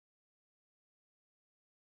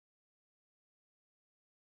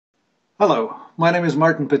Hello, my name is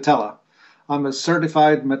Martin Pytela. I'm a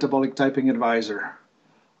certified metabolic typing advisor.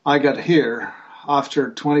 I got here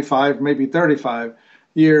after 25, maybe 35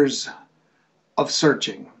 years of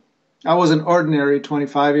searching. I was an ordinary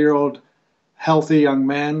 25-year-old healthy young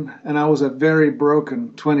man, and I was a very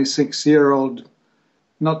broken 26-year-old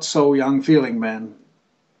not so young feeling man.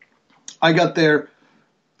 I got there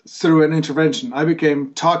through an intervention. I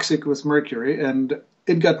became toxic with mercury, and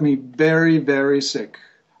it got me very, very sick.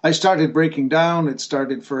 I started breaking down. It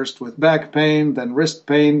started first with back pain, then wrist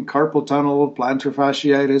pain, carpal tunnel, plantar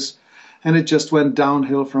fasciitis, and it just went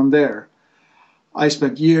downhill from there. I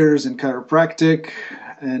spent years in chiropractic,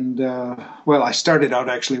 and I started out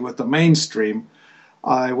actually with the mainstream.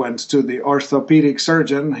 I went to the orthopedic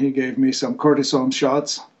surgeon. He gave me some cortisone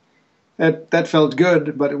shots. That felt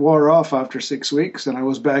good, but it wore off after 6 weeks, and I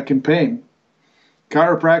was back in pain.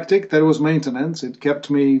 Chiropractic, that was maintenance. It kept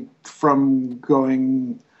me from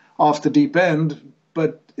going off the deep end,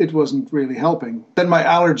 but it wasn't really helping. Then my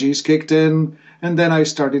allergies kicked in, and then I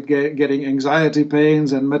started getting anxiety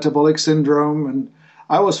pains and metabolic syndrome, and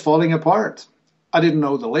I was falling apart. I didn't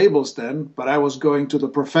know the labels then, but I was going to the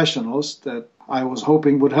professionals that I was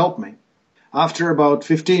hoping would help me. After about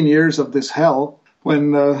 15 years of this hell,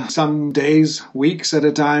 when some days, weeks at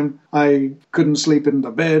a time, I couldn't sleep in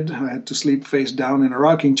the bed. I had to sleep face down in a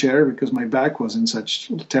rocking chair because my back was in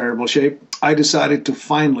such terrible shape. I decided to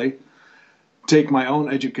finally take my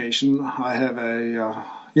own education. I have a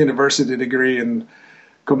university degree in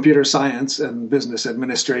computer science and business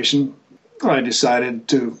administration. I decided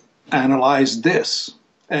to analyze this,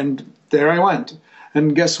 and there I went.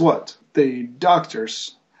 And guess what? The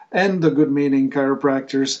doctors and the good-meaning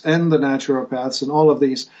chiropractors and the naturopaths and all of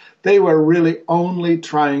these, they were really only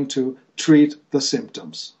trying to treat the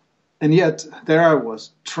symptoms. And yet, there I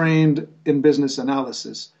was, trained in business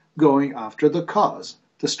analysis, going after the cause,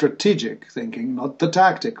 the strategic thinking, not the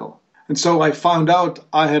tactical. And so I found out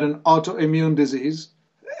I had an autoimmune disease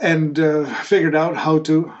and figured out how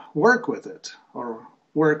to work with it, or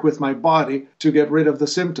work with my body to get rid of the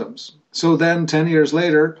symptoms. So then, 10 years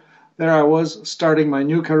later, there I was starting my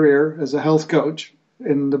new career as a health coach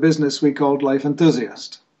in the business we called Life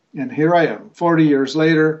Enthusiast. And here I am, 40 years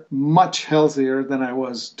later, much healthier than I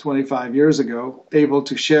was 25 years ago, able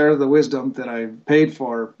to share the wisdom that I paid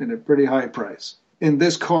for in a pretty high price. In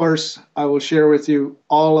this course, I will share with you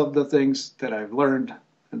all of the things that I've learned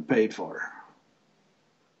and paid for.